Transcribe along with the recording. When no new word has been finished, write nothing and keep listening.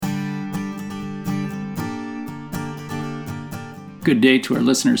Good day to our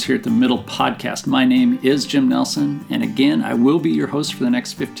listeners here at the Middle Podcast. My name is Jim Nelson, and again, I will be your host for the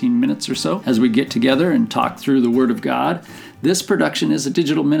next 15 minutes or so as we get together and talk through the Word of God. This production is a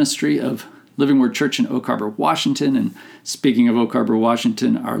digital ministry of Living Word Church in Oak Harbor, Washington. And speaking of Oak Harbor,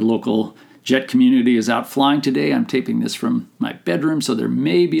 Washington, our local jet community is out flying today. I'm taping this from my bedroom, so there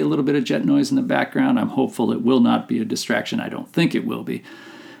may be a little bit of jet noise in the background. I'm hopeful it will not be a distraction. I don't think it will be.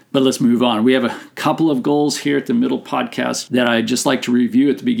 But let's move on. We have a couple of goals here at the Middle Podcast that I'd just like to review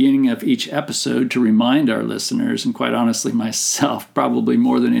at the beginning of each episode to remind our listeners, and quite honestly myself, probably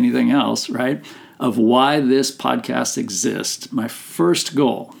more than anything else, right, of why this podcast exists. My first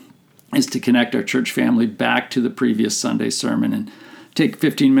goal is to connect our church family back to the previous Sunday sermon and take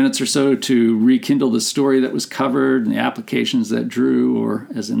 15 minutes or so to rekindle the story that was covered and the applications that Drew, or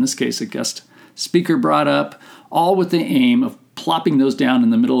as in this case, a guest speaker brought up, all with the aim of plopping those down in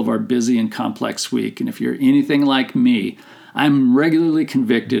the middle of our busy and complex week. And if you're anything like me, I'm regularly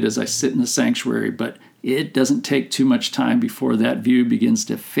convicted as I sit in the sanctuary, but it doesn't take too much time before that view begins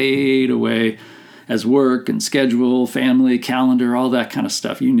to fade away as work and schedule, family, calendar, all that kind of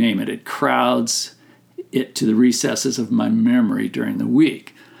stuff, you name it. It crowds it to the recesses of my memory during the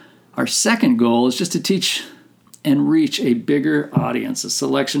week. Our second goal is just to teach and reach a bigger audience, a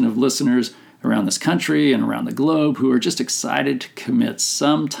selection of listeners around this country and around the globe who are just excited to commit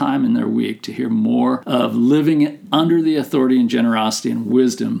some time in their week to hear more of living under the authority and generosity and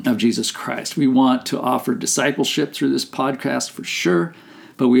wisdom of Jesus Christ. We want to offer discipleship through this podcast for sure,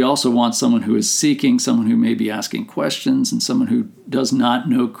 but we also want someone who is seeking, someone who may be asking questions, and someone who does not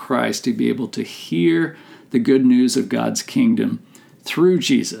know Christ to be able to hear the good news of God's kingdom through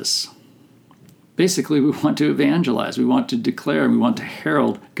Jesus. Basically, we want to evangelize, we want to declare, we want to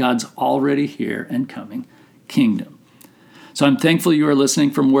herald God's already here and coming kingdom. So I'm thankful you are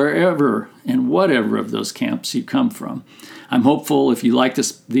listening from wherever and whatever of those camps you come from. I'm hopeful if you like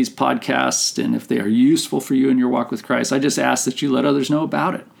these podcasts and if they are useful for you in your walk with Christ, I just ask that you let others know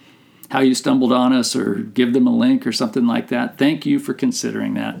about it, how you stumbled on us, or give them a link or something like that. Thank you for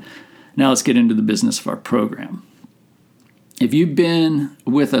considering that. Now let's get into the business of our program. If you've been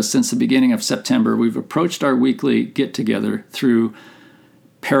with us since the beginning of September, we've approached our weekly get-together through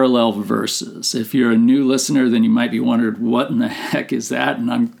parallel verses. If you're a new listener, then you might be wondering, what in the heck is that?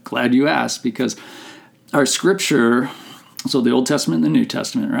 And I'm glad you asked, because our scripture, so the Old Testament and the New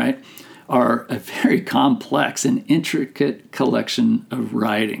Testament, right, are a very complex and intricate collection of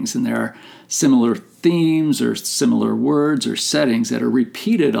writings. And there are similar themes or similar words or settings that are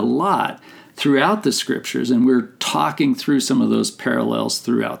repeated a lot throughout the scriptures, and we're talking through some of those parallels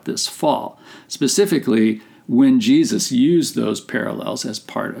throughout this fall, specifically when Jesus used those parallels as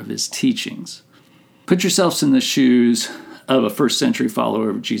part of his teachings. Put yourselves in the shoes of a first century follower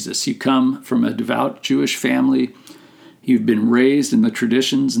of Jesus. You come from a devout Jewish family. You've been raised in the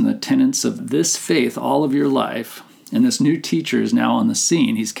traditions and the tenets of this faith all of your life, and this new teacher is now on the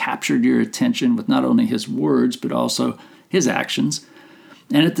scene. He's captured your attention with not only his words, but also his actions.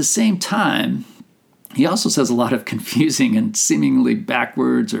 And at the same time, he also says a lot of confusing and seemingly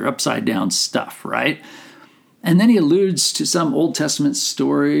backwards or upside down stuff, right? And then he alludes to some Old Testament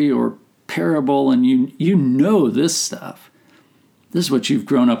story or parable, and you know this stuff. This is what you've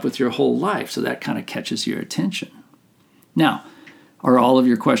grown up with your whole life, so that kind of catches your attention. Now, are all of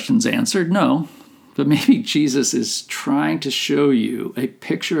your questions answered? No, but maybe Jesus is trying to show you a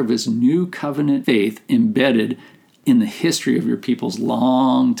picture of his new covenant faith embedded in the history of your people's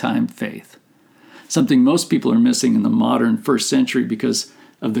long-time faith. Something most people are missing in the modern first century because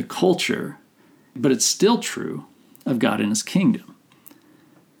of the culture, but it's still true of God and his kingdom.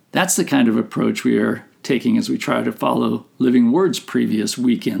 That's the kind of approach we are taking as we try to follow Living Word's previous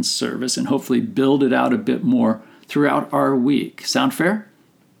weekend service and hopefully build it out a bit more throughout our week. Sound fair?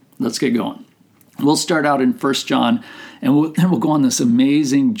 Let's get going. We'll start out in 1 John, and then we'll go on this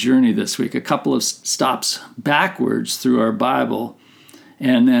amazing journey this week, a couple of stops backwards through our Bible,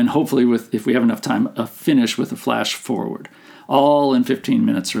 and then hopefully, if we have enough time, a finish with a flash forward, all in 15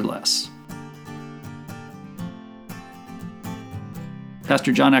 minutes or less.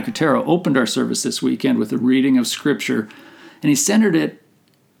 Pastor John Acatero opened our service this weekend with a reading of Scripture, and he centered it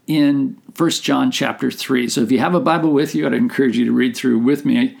in 1 John chapter 3. So if you have a Bible with you, I'd encourage you to read through with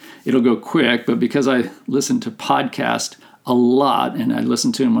me. It'll go quick, but because I listen to podcasts a lot, and I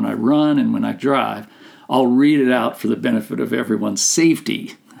listen to them when I run and when I drive, I'll read it out for the benefit of everyone's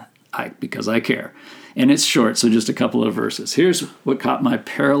safety, because I care. And it's short, so just a couple of verses. Here's what caught my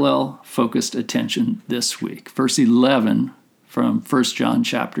parallel-focused attention this week. Verse 11 from 1 John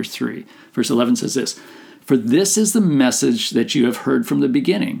chapter 3. Verse 11 says this, "For this is the message that you have heard from the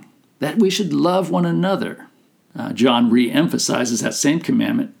beginning, that we should love one another. John re-emphasizes that same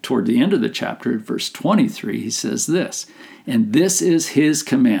commandment toward the end of the chapter. Verse 23, he says this, "And this is his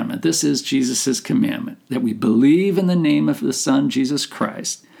commandment," this is Jesus' commandment, "that we believe in the name of the Son, Jesus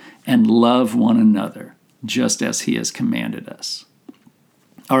Christ, and love one another, just as he has commanded us."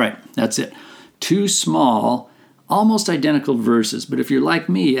 All right, that's it. Two small, almost identical verses, but if you're like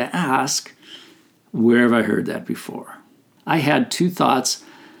me, you ask, where have I heard that before? I had two thoughts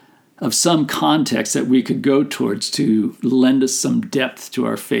of some context that we could go towards to lend us some depth to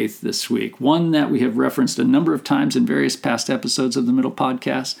our faith this week. One that we have referenced a number of times in various past episodes of the Middle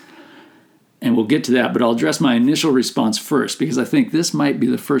Podcast, and we'll get to that, but I'll address my initial response first because I think this might be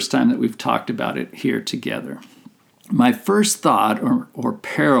the first time that we've talked about it here together. My first thought or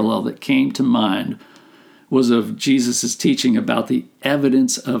parallel that came to mind was of Jesus' teaching about the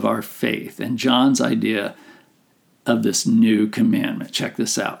evidence of our faith and John's idea of this new commandment. Check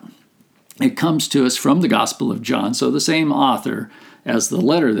this out. It comes to us from the Gospel of John, so the same author as the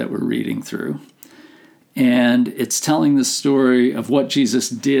letter that we're reading through. And it's telling the story of what Jesus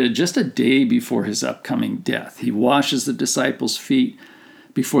did just a day before his upcoming death. He washes the disciples' feet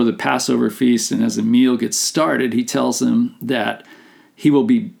before the Passover feast, and as the meal gets started, he tells them that he will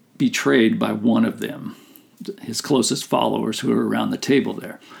be betrayed by one of them, his closest followers who are around the table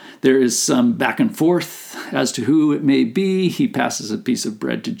there. There is some back and forth as to who it may be. He passes a piece of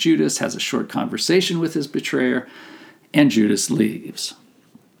bread to Judas, has a short conversation with his betrayer, and Judas leaves.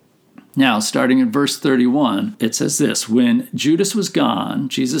 Now, starting in verse 31, it says this, "When Judas was gone,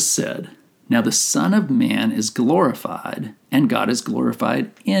 Jesus said, 'Now the Son of Man is glorified, and God is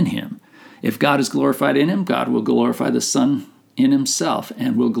glorified in him. If God is glorified in him, God will glorify the Son in himself,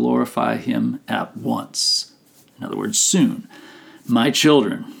 and will glorify him at once.'" In other words, soon. "My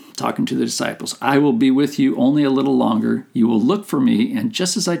children," talking to the disciples, "I will be with you only a little longer. You will look for me, and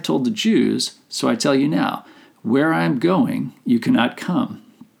just as I told the Jews, so I tell you now, where I am going, you cannot come.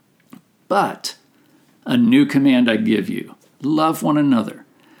 But a new command I give you, love one another.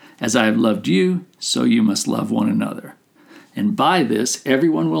 As I have loved you, so you must love one another. And by this,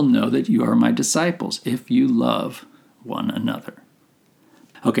 everyone will know that you are my disciples, if you love one another."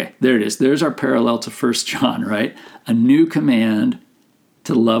 Okay, there it is. There's our parallel to 1 John, right? A new command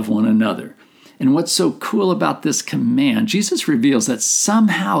to love one another. And what's so cool about this command, Jesus reveals that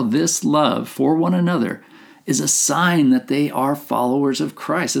somehow this love for one another is a sign that they are followers of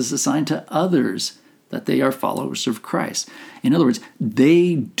Christ. It's a sign to others that they are followers of Christ. In other words,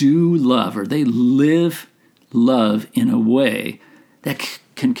 they do love, or they live love in a way that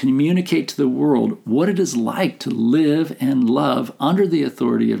can communicate to the world what it is like to live and love under the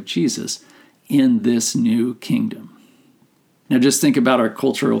authority of Jesus in this new kingdom. Now just think about our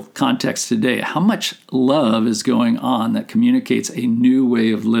cultural context today. How much love is going on that communicates a new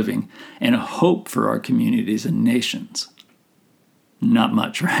way of living and a hope for our communities and nations? Not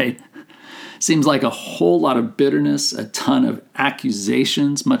much, right? Seems like a whole lot of bitterness, a ton of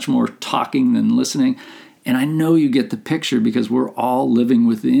accusations, much more talking than listening. And I know you get the picture because we're all living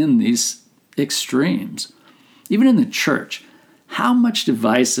within these extremes. Even in the church, how much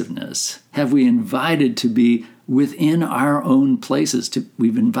divisiveness have we invited to be within our own places?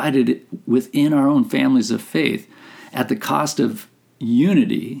 We've invited it within our own families of faith at the cost of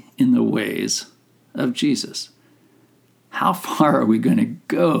unity in the ways of Jesus. How far are we going to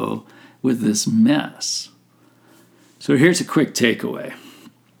go with this mess? So here's a quick takeaway.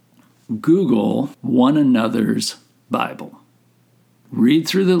 Google one another's Bible. Read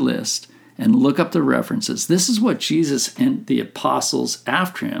through the list and look up the references. This is what Jesus and the apostles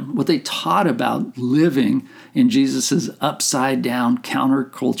after him, what they taught about living in Jesus' upside-down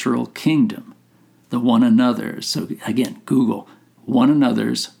countercultural kingdom, the one another's. So again, Google one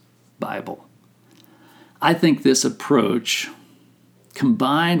another's Bible. I think this approach,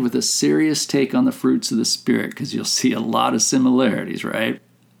 combined with a serious take on the fruits of the Spirit, because you'll see a lot of similarities, right?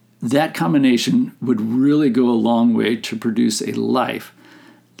 That combination would really go a long way to produce a life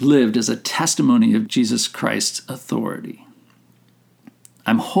lived as a testimony of Jesus Christ's authority.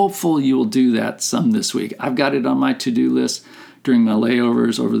 I'm hopeful you will do that some this week. I've got it on my to-do list during my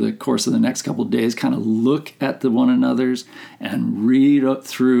layovers over the course of the next couple of days. Kind of look at the one another's and read up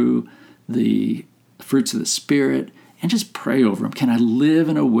through the fruits of the Spirit and just pray over them. Can I live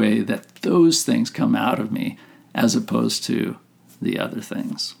in a way that those things come out of me as opposed to the other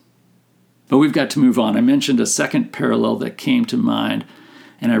things? But we've got to move on. I mentioned a second parallel that came to mind,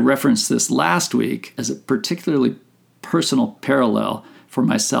 and I referenced this last week as a particularly personal parallel for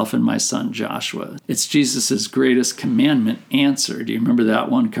myself and my son Joshua. It's Jesus' greatest commandment answer. Do you remember that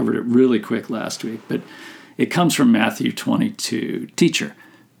one? Covered it really quick last week, but it comes from Matthew 22. "Teacher,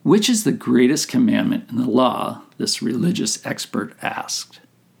 "Which is the greatest commandment in the law?" this religious expert asked.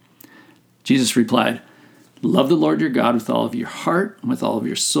 Jesus replied, "Love the Lord your God with all of your heart, and with all of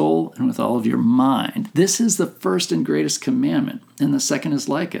your soul, and with all of your mind. This is the first and greatest commandment, and the second is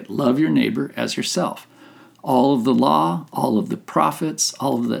like it. Love your neighbor as yourself. All of the law, all of the prophets,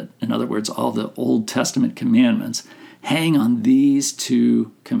 in other words, all the Old Testament commandments, hang on these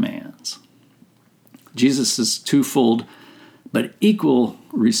two commands." Jesus' twofold but equal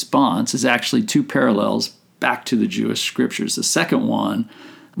response is actually two parallels back to the Jewish scriptures. The second one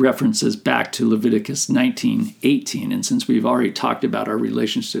references back to Leviticus 19:18. And since we've already talked about our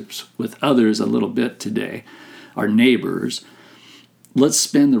relationships with others a little bit today, our neighbors, let's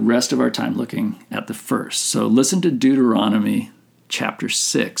spend the rest of our time looking at the first. So listen to Deuteronomy chapter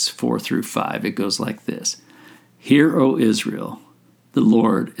 6, 4 through 5. It goes like this. "Hear, O Israel, the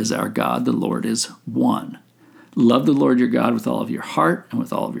Lord is our God, the Lord is one. Love the Lord your God with all of your heart, and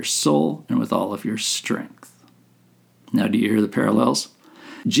with all of your soul, and with all of your strength." Now, do you hear the parallels?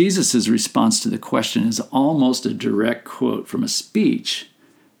 Jesus' response to the question is almost a direct quote from a speech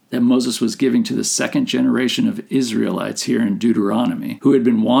that Moses was giving to the second generation of Israelites here in Deuteronomy, who had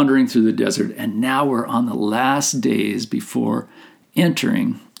been wandering through the desert and now were on the last days before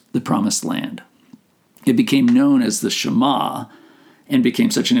entering the promised land. It became known as the Shema and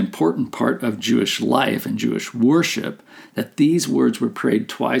became such an important part of Jewish life and Jewish worship that these words were prayed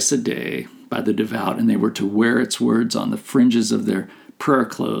twice a day by the devout, and they were to wear its words on the fringes of their prayer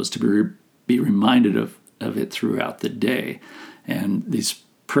clothes to be reminded of it throughout the day. And these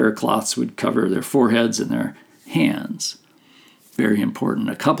prayer cloths would cover their foreheads and their hands. Very important.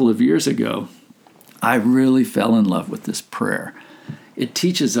 A couple of years ago, I really fell in love with this prayer. It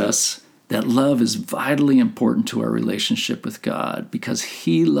teaches us that love is vitally important to our relationship with God. Because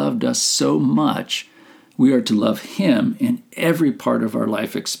He loved us so much, we are to love Him in every part of our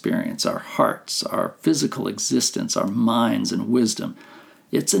life experience, our hearts, our physical existence, our minds, and wisdom.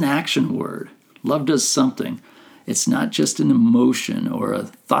 It's an action word. Love does something. It's not just an emotion or a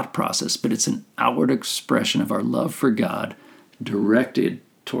thought process, but it's an outward expression of our love for God directed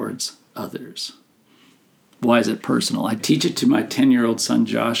towards others. Why is it personal? I teach it to my 10-year-old son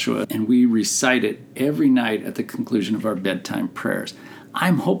Joshua, and we recite it every night at the conclusion of our bedtime prayers.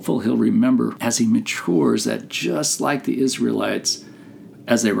 I'm hopeful he'll remember as he matures that just like the Israelites,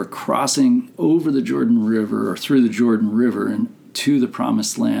 as they were crossing over the Jordan River or through the Jordan River and to the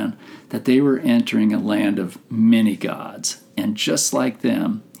promised land, that they were entering a land of many gods. And just like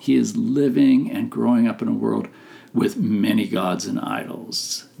them, he is living and growing up in a world with many gods and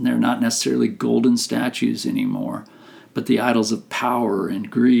idols. And they're not necessarily golden statues anymore, but the idols of power and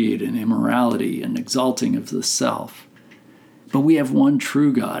greed and immorality and exalting of the self. But we have one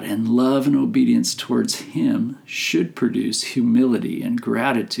true God, and love and obedience towards Him should produce humility and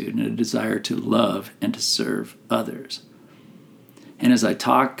gratitude and a desire to love and to serve others. And as I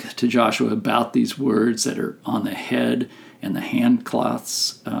talk to Joshua about these words that are on the head and the hand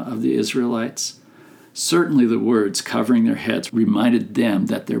cloths of the Israelites, certainly the words covering their heads reminded them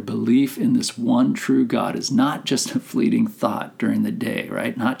that their belief in this one true God is not just a fleeting thought during the day,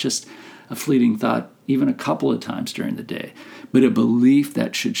 right? Not just a fleeting thought even a couple of times during the day, but a belief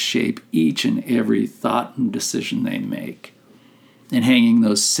that should shape each and every thought and decision they make. And hanging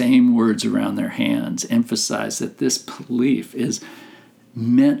those same words around their hands emphasize that this belief is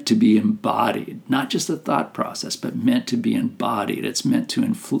meant to be embodied, not just a thought process, but meant to be embodied. It's meant to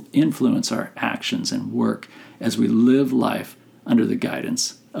influence our actions and work as we live life under the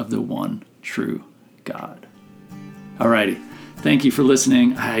guidance of the one true God. Alrighty, thank you for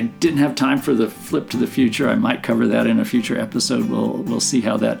listening. I didn't have time for the flip to the future. I might cover that in a future episode. We'll see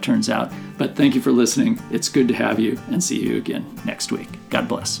how that turns out. But thank you for listening. It's good to have you, and see you again next week. God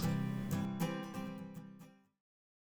bless.